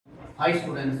Hi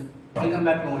students, welcome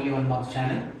back to Only One Marks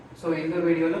channel. So in the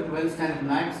video, 12th standard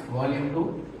Maths Volume 2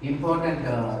 important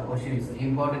questions,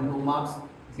 important 2 marks,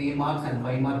 3 marks and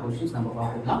 5 mark questions நம்ம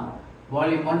பார்த்துக்கலாம்.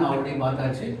 Volume 1 already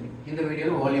பார்த்தாச்சு. இந்த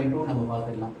வீடியோல Volume 2 நம்ம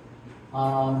பார்த்துக்கலாம்.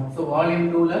 So Volume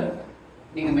 2ல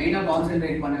நீங்க மெயினா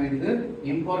concentrate பண்ண வேண்டியது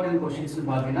important questions னு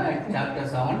பார்த்தீங்கன்னா chapter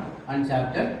 7 and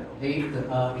chapter 8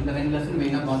 இந்த ரெண்டு லெசன்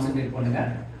மெயினா கான்சென்ட்ரேட் பண்ணுங்க.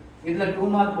 இதுல 2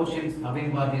 மார்க் क्वेश्चंस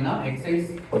அப்படினு பார்த்தீங்கன்னா எக்சர்சைஸ்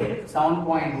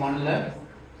 7.1 ல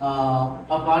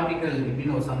a particle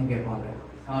இப்படின்னு ஒரு சம் கேட்பாங்க.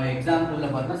 எக்ஸாம்பிள்ல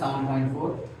பார்த்தா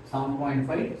 7.4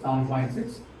 7.5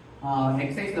 7.6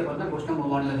 எக்சர்சைஸ்ல பார்த்தா क्वेश्चन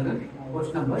நம்பர் 1 ல இருந்து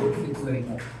क्वेश्चन நம்பர் 6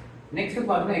 வரைக்கும். நெக்ஸ்ட்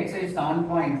பார்த்தா எக்சர்சைஸ்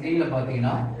 7.3 ல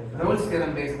பார்த்தீங்கன்னா ரோல்ஸ்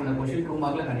தியரம் பேஸ் பண்ண क्वेश्चन 2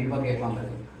 மார்க்ல கண்டிப்பா கேட்பாங்க.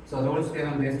 சோ ரோல்ஸ்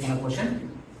தியரம் பேஸ் பண்ண क्वेश्चन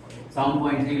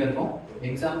 7.3 ல இருக்கும்.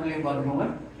 எக்ஸாம்பிளையும் பார்த்துக்கோங்க,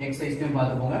 எக்சர்சைஸ்லயும்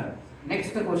பார்த்துக்கோங்க.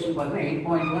 Next question பார்த்தா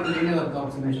 8.1 linear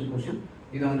approximation question.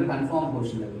 இது வந்து கன்ஃபார்ம்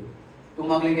क्वेश्चन இருக்கு. 2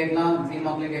 மார்க்ல கேட்கலாம், 3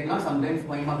 மார்க்ல கேட்கலாம், சம்டைம்ஸ்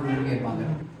 5 மார்க்ல கேட்பாங்க.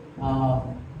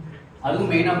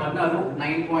 அதுவும் மெயினா பார்த்தா அது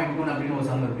 9.1 அப்படின ஒரு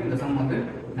சம் இருக்கு. இந்த சம் வந்து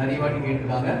நிறைய வாட்டி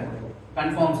கேட்டிருக்காங்க.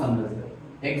 கன்ஃபார்ம் சம் இருக்கு.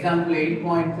 Example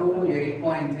 8.2,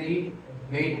 8.3,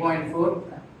 8.4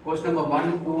 question number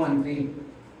 1, 2 and 3.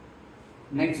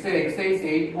 Next exercise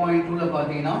 8.2 ல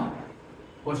பாத்தீங்கன்னா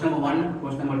question number 1,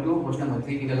 question number 2, question number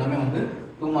 3 இது எல்லாமே வந்து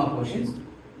 2 mark questions.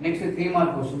 Next 3 mark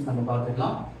questions நம்ம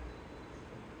பார்த்துக்கலாம்.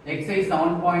 Exercise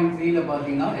 7.3 ல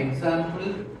பாத்தீங்கன்னா example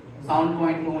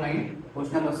 7.29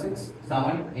 question number 6,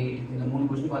 7, 8 இந்த மூணு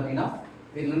question பாத்தீங்கன்னா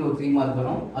இதுல இருந்து ஒரு 3 mark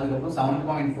வரும். அதுக்கு அப்புறம்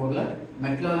 7.4 ல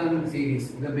Maclaurin series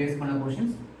இத பேஸ் பண்ண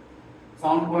questions.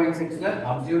 7.6 ல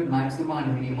absolute maxima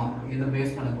and minima இத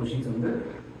பேஸ் பண்ண questions வந்து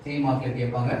 3 markல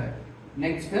கேட்பாங்க.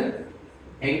 Next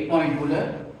 8.2 ல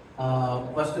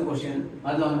first question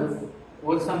அதுல வந்து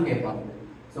ஒரு சம் கேட்பாங்க.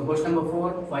 So question number 4,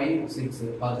 5, 6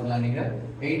 பார்த்துக்கலாம் நீங்க.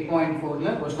 8.4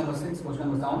 ல question number 6, question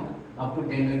number 7 up to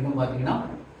 10 வரைக்கும் பாத்தீங்கன்னா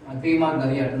 3 மார்க்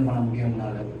நிறைய அட்டெண்ட் பண்ண முடியும்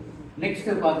உங்களால. நெக்ஸ்ட்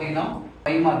பாத்தீங்கன்னா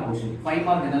 5 மார்க் क्वेश्चन. 5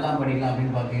 மார்க் என்னெல்லாம் படிக்கலாம்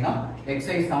அப்படினு பாத்தீங்கன்னா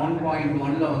எக்சர்சைஸ்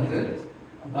 7.1 ல வந்து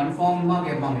கன்ஃபார்மா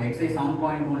கேட்பாங்க. எக்சர்சைஸ்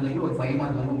 7.1 ல ஒரு 5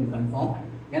 மார்க் வந்து உங்களுக்கு கன்ஃபார்ம்.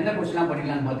 எந்த क्वेश्चनலாம்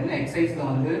படிக்கலாம்னு பாத்தீங்கன்னா எக்சர்சைஸ்ல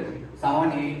வந்து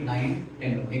 7, 8, 9,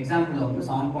 10 எக்ஸாம்பிள்ல வந்து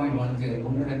 7.10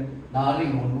 ஒன்று 4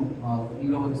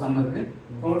 இங்க ஒரு சம் இருக்கு.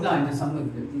 டோட்டலா 5 சம்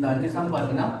இருக்கு. இந்த 5 சம்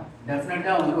பாத்தீங்கன்னா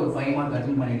டெஃபினட்டா வந்து ஒரு 5 மார்க்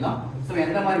அட்டெண்ட் பண்ணிடலாம். சோ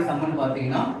எந்த மாதிரி சம்னு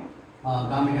பாத்தீங்கன்னா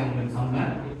காமிக்க உங்களுக்கு some.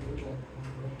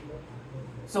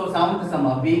 So seventh sum,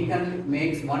 a beacon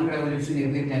makes one revolution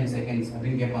every 10 seconds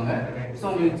அப்படினு கேட்பாங்க. So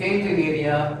உங்களுக்கு change in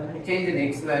area, change in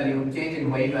x value, change in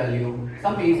y value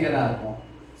some easier ஆ இருக்கும்.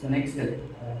 So next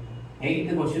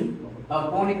 8th question, a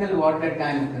conical water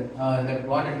tank, that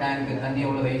water tank தண்ணி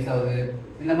எவ்வளவு rice ஆகுது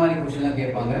இந்த மாதிரி क्वेश्चनலாம்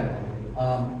கேட்பாங்க.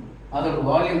 அதோட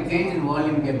வால்யூம் சேஞ்ச் இன்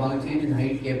வால்யூம் கேட்பாங்க, சேஞ்ச் இன்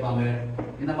ஹைட் கேட்பாங்க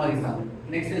இந்த மாதிரி some.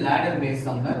 Next ladder based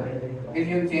sum,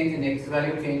 இதுலயும் change in x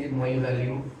value, change in y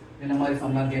value இந்த மாதிரி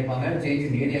சம்லாம் கேட்பாங்க. சேஞ்ச்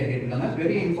இன் ஏரியா கேட்பாங்க.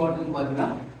 வெரி இம்பார்ட்டன்ட் பாத்தீங்கன்னா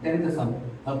 10th sum,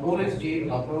 a police jeep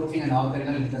approaching an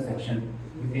orthogonal intersection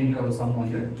இப்படின்ற ஒரு சம்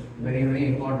வந்து வெரி வெரி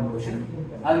இம்பார்ட்டன்ட் क्वेश्चन.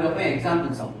 அதுக்கப்புறம்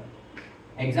எக்ஸாம்பிள் சம்.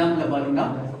 எக்ஸாம்பிள்ல பாத்தீங்கன்னா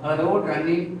road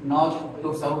running north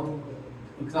to south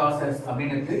crosses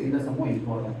அப்படிங்கிறது இந்த சம்மும்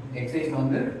இம்பார்ட்டன்ட். எக்ஸசைஸ்ல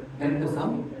வந்து 10th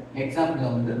சம், எக்ஸாம்பிள்ல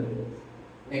வந்து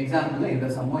எக்ஸாம்பிள்ல இந்த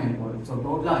சம்மும் இம்பார்ட்டன்ட். ஸோ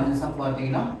டோட்டலா 5 சம்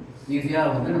பார்த்தீங்கன்னா ஈஸியா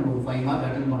வந்து நம்ம 5 மார்க்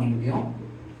அட்டெண்ட் பண்ண முடியும்.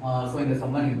 ஸோ இந்த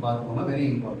சம்லாம் நீங்க பார்த்துக்கோங்க, very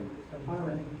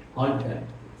important. All clear.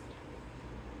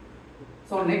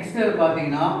 So next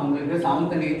பார்த்தீங்கன்னா உங்களுக்கு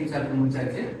 7th and 8th சாப்டர்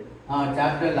முடிச்சாச்சு.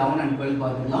 சாப்டர் 11 and 12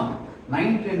 பார்த்துக்கலாம்.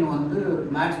 9, 10 வந்து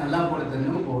மேத்ஸ் நல்லா போட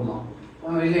தெரிஞ்சவங்க போடலாம்.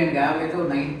 இல்லை எனக்கு ஆவரேஜ் ஒரு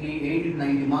 80 to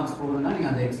 90 மார்க்ஸ் போடுறதுனா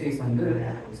நீங்கள் அந்த எக்ஸசைஸ் வந்து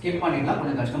ஸ்கிப் பண்ணிடலாம்.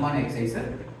 கொஞ்சம் கஷ்டமான எக்ஸசைஸ்.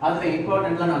 அதில்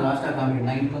இம்பார்ட்டன்ட்லாம் நான் லாஸ்ட்டாக காமிக்கிறேன்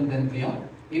 9th and 10th.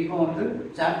 இப்போ வந்து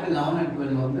சாப்டர் 11 and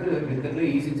 12 வந்து இருக்கிறதுல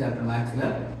ஈஸி சாப்டர் மேத்ஸில்.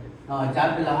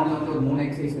 சாப்டர் 11 வந்து ஒரு 3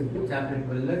 எக்ஸசைஸ் இருக்குது. சாப்டர்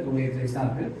 12 2 எக்ஸசைஸ் தான்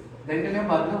இருக்குது. ரெண்டுமே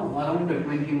பார்த்தீங்கன்னா அரௌண்ட்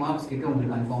 20 மார்க்ஸ் கிட்ட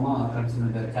உங்களுக்கு கன்ஃபார்மாக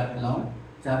கிடச்சிருந்தார். Chapter 11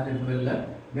 chapter 12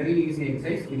 very easy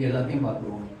exercise. இது எல்லாத்தையும்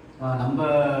பார்த்துருவோம். நம்ம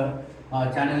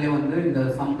சேனல்லே வந்து இந்த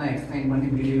சம் தான் எக்ஸ்பிளைன் பண்ணி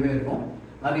வீடியோவே இருக்கும்.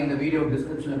 அது இந்த வீடியோ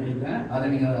டிஸ்கிரிப்ஷனில் கொடுக்குறேன். அதை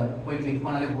நீங்கள் போய் கிளிக்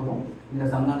பண்ணாலே போதும். இந்த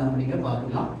சம்லாம் நம்ம நீங்கள்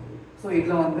பார்த்துக்கலாம். ஸோ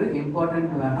இதில் வந்து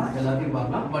இம்பார்ட்டன்ட் வேணாம், எல்லாத்தையும்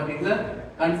பார்க்கலாம். பட் இதில்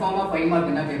கன்ஃபார்மாக 5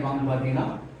 மார்க் என்ன கேட்பாங்கன்னு பார்த்தீங்கன்னா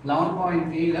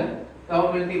 11.3 ல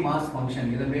ப்ராபபிலிட்டி மாஸ்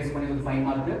ஃபங்க்ஷன் இதை பேஸ் பண்ணி ஒரு 5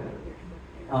 மார்க்.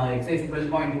 எக்ஸசைஸ்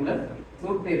 12.2 ல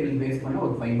ட்ரூத் டேபிள் பேஸ் பண்ண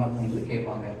ஒரு 5 மார்க் வந்து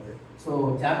கேட்பாங்க. ஸோ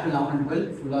சாப்டர் 11 and 12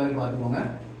 ஃபுல்லாகவே பார்த்துக்கோங்க.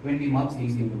 20 மார்க்ஸ்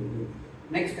ஈஸி உங்களுக்கு.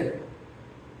 நெக்ஸ்ட்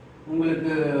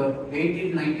உங்களுக்கு 80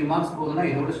 to 90 மார்க்ஸ் போகுதுன்னா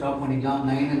இதோட ஸ்டாப் பண்ணிக்கலாம்.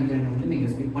 9 and 10 வந்து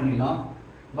நீங்கள் ஸ்கிப் பண்ணிடலாம்.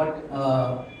 பட்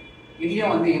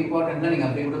இதுலேயும் வந்து இம்பார்ட்டண்ட்டாக நீங்கள்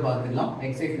அப்படியே கூட பார்த்துக்கலாம்.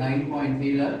 எக்ஸசைஸ்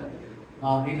 9.3 ல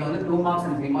இதில் வந்து 2 மார்க்ஸ்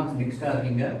and 3 மார்க்ஸ் நெக்ஸ்ட்டாக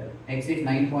இருக்கீங்க. எக்ஸசைஸ்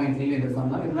 9.3 இந்த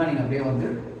சம்லாம் இதெல்லாம் நீங்கள் அப்படியே வந்து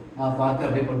பார்த்து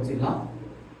அப்படியே படிச்சுக்கலாம்.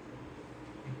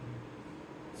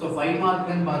 ஸோ 5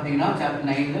 மார்க்னு பார்த்தீங்கன்னா சாப்டர்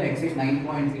 9ல எக்ஸைஸ்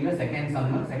 9.3ல செகண்ட்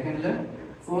சம், செகண்ட்ல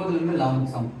 4லேருந்து 11th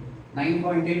சம்.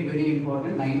 9.8 வெரி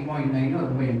இம்பார்ட்டன்ட், 9.9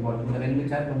 ரொம்ப இம்பார்ட்டன்ட். இந்த ரெண்டு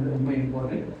சாப்டர் வந்து ரொம்ப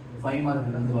இம்பார்ட்டன்ட், 5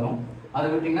 மார்க் வந்து வரும். அதை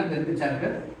விட்டிங்கன்னா 10th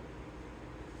chapter.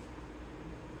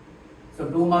 So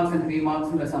 2 marks and 3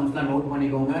 marks இந்த சம்ஸ்லாம் நோட்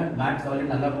பண்ணிக்கோங்க. மேத்ஸ் ஆல்ரெடி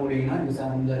நல்லா போடுவீங்கன்னா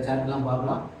இந்த சாப்டர்லாம்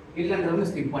பார்க்கலாம், இல்லைன்றது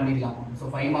ஸ்கிப் பண்ணிக்கலாம். So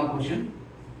 5 mark question.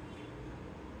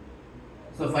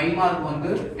 So 5 mark வந்து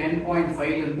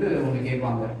 10.5 இருந்து உங்களுக்கு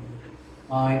கேட்பாங்க.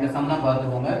 இந்த சம்லாம்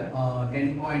பார்த்துக்கோங்க.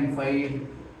 10.5,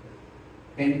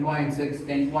 10.6,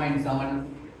 10.7.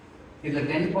 இதில்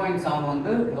 10.7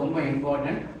 வந்து ரொம்ப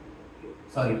இம்பார்ட்டன்ட்.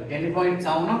 Sorry,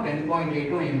 10.7னா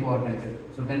 10.8ம் important.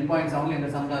 ஸோ 10.7ல இந்த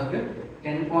சம் தான் இருக்குது.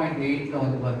 10.8ல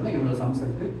வந்து பார்த்தீங்கன்னா இவ்வளோ சம்ஸ்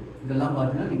இருக்குது. இதெல்லாம்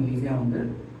பார்த்தீங்கன்னா நீங்கள் ஈஸியாக வந்து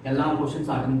எல்லா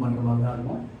கொஷின்ஸும் அட்டென்ட் பண்ணுற மாதிரி தான்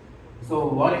இருக்கும். ஸோ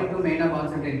வால்யூம் 2 மெயினாக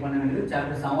கான்சென்ட்ரேட் பண்ண வேண்டியது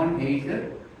சாப்டர் 7, 8,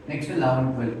 நெக்ஸ்ட் 11,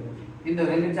 12. இந்த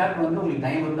ரெண்டு சாப்டர் வந்து உங்களுக்கு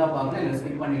டைம் இருந்தால் பார்க்கலாம், இல்லை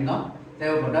ஸ்கிப் பண்ணிடலாம்.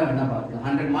 தேவைப்பட்டால் வேணால் பார்க்கலாம்.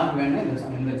 100 மார்க் வேணால் இந்த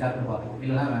சாப்டர் பார்க்கலாம்,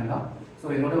 இல்லைனா வேண்டாம்.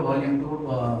 ஸோ இதோட வால்யூம் 2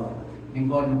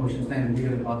 இம்பார்ட்டன்ட் கொஷின்ஸ் தான் இந்த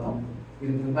வீடியோவில் பார்த்தோம்.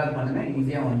 இது ப்ரிப்பேர் பண்ணுங்கள்,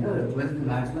 ஈஸியாக வந்து 12th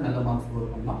மேத்ஸில் நல்ல மார்க்ஸ்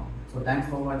ஸ்கோர் பண்ணலாம். ஸோ தேங்க்ஸ்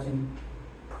ஃபார் வாட்சிங்.